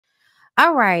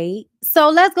All right. So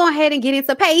let's go ahead and get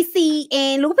into Pacey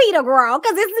and Lupita, girl,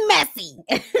 because it's messy.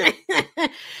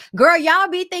 Girl, y'all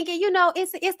be thinking,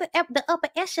 it's the upper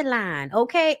echelon,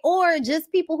 okay? Or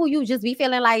just people who you just be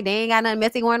feeling like they ain't got nothing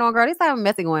messy going on, girl. There's something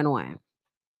messy going on.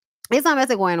 It's not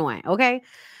messy going on, okay?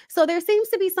 So there seems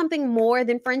to be something more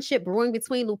than friendship brewing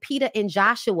between Lupita and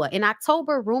Joshua. In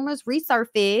October, rumors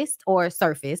surfaced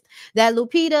that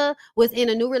Lupita was in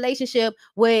a new relationship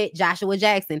with Joshua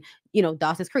Jackson,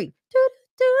 Dawson's Creek. I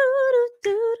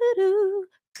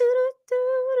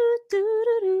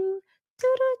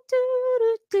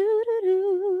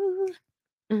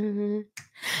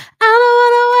don't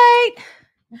wanna wait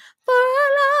for our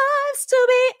lives to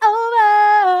be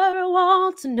over. I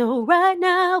want to know right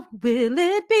now, will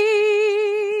it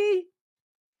be?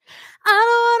 I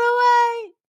don't wanna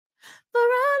wait for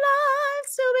our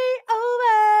lives to be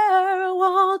over. I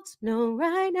want to know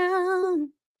right now.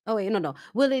 Oh wait, no.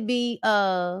 Will it be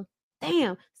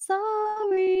damn,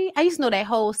 sorry. I used to know that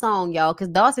whole song, y'all, because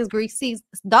Dawson's Creek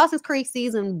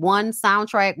season 1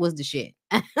 soundtrack was the shit.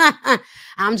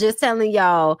 I'm just telling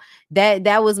y'all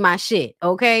that was my shit.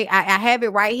 Okay. I have it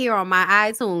right here on my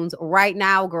iTunes right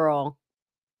now, girl.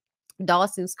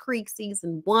 Dawson's Creek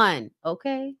season 1.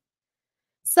 Okay.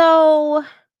 So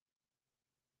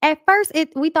at first,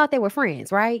 we thought they were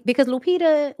friends, right? Because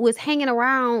Lupita was hanging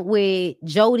around with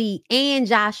Jody and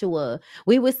Joshua.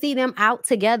 We would see them out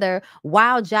together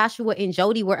while Joshua and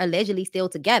Jody were allegedly still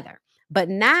together. But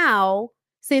now,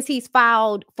 since he's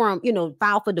filed for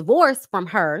divorce from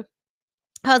her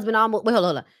husband, hold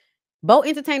on. Both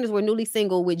entertainers were newly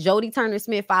single, with Jody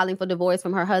Turner-Smith filing for divorce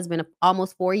from her husband of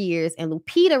almost 4 years, and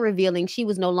Lupita revealing she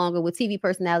was no longer with TV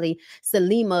personality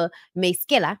Salima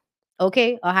Meskela,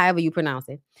 okay, or however you pronounce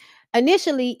it.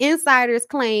 Initially, insiders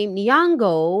claimed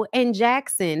Nyong'o and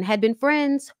Jackson had been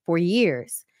friends for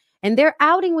years, and their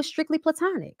outing was strictly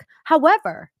platonic.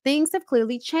 However, things have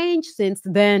clearly changed since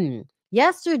then.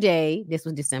 Yesterday, this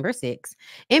was December 6th,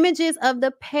 images of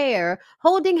the pair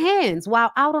holding hands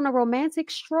while out on a romantic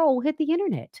stroll hit the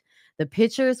internet. The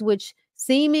pictures, which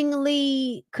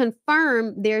seemingly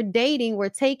confirm their dating, were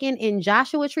taken in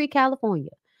Joshua Tree,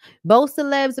 California. Both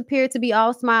celebs appeared to be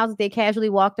all smiles as they casually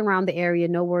walked around the area.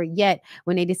 No word yet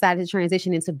when they decided to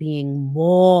transition into being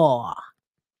more.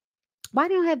 Why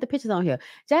do you have the pictures on here?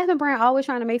 Jasmine Brand always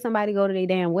trying to make somebody go to their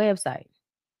damn website.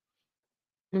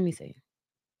 Let me see.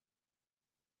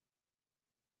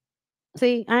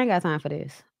 See, I ain't got time for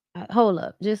this. Hold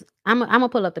up. I'm gonna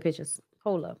pull up the pictures.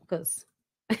 Hold up, because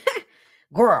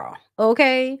girl,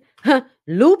 okay?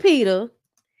 Lupita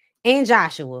and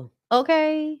Joshua,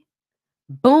 okay?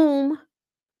 Boom.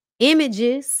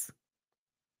 Images.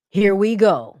 Here we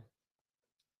go.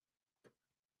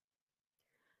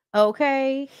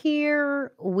 Okay,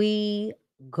 here we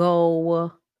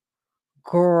go,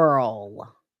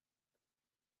 girl.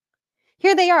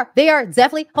 Here they are. They are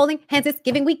definitely holding hands. It's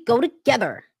giving we go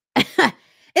together.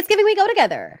 It's giving we go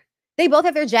together. They both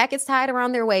have their jackets tied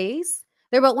around their waists.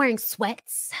 They're both wearing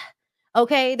sweats.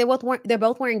 Okay, they're both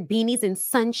wearing beanies and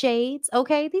sunshades.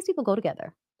 Okay, these people go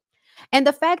together. And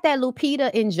the fact that Lupita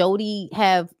and Jody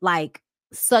have like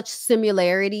such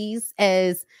similarities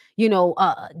as,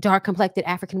 dark complected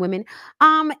African women,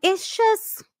 it's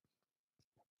just,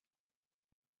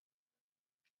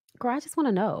 girl, I just want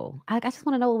to know. I just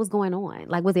want to know what was going on.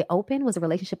 Like, was it open? Was the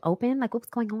relationship open? Like, what was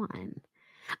going on?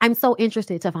 I'm so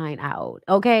interested to find out.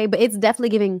 Okay, but it's definitely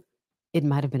giving. It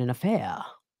might have been an affair.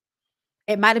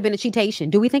 It might have been a cheatation.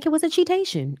 Do we think it was a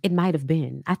cheatation? It might have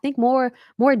been. I think more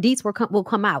deets will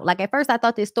come out. Like, at first, I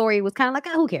thought this story was kind of like,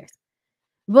 who cares?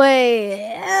 But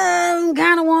I'm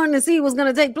kind of wanting to see what's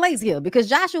going to take place here, because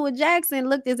Joshua Jackson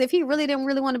looked as if he really didn't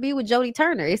want to be with Jody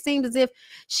Turner. It seemed as if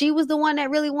she was the one that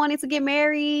really wanted to get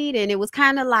married, and it was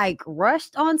kind of like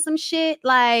rushed on some shit.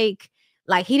 Like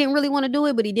he didn't really want to do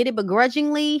it, but he did it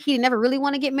begrudgingly. He never really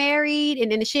want to get married,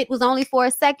 and then the shit was only for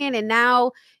a second, and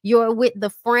now you're with the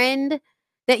friend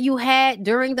that you had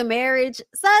during the marriage.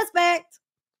 Suspect.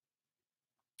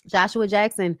 Joshua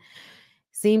Jackson,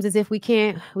 seems as if we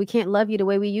can't love you the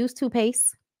way we used to,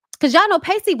 Pace. Because y'all know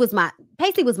Pacey was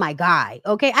my guy.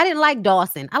 Okay. I didn't like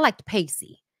Dawson. I liked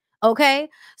Pacey. Okay.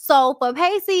 So for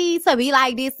Pacey to be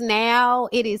like this now,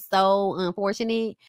 it is so unfortunate.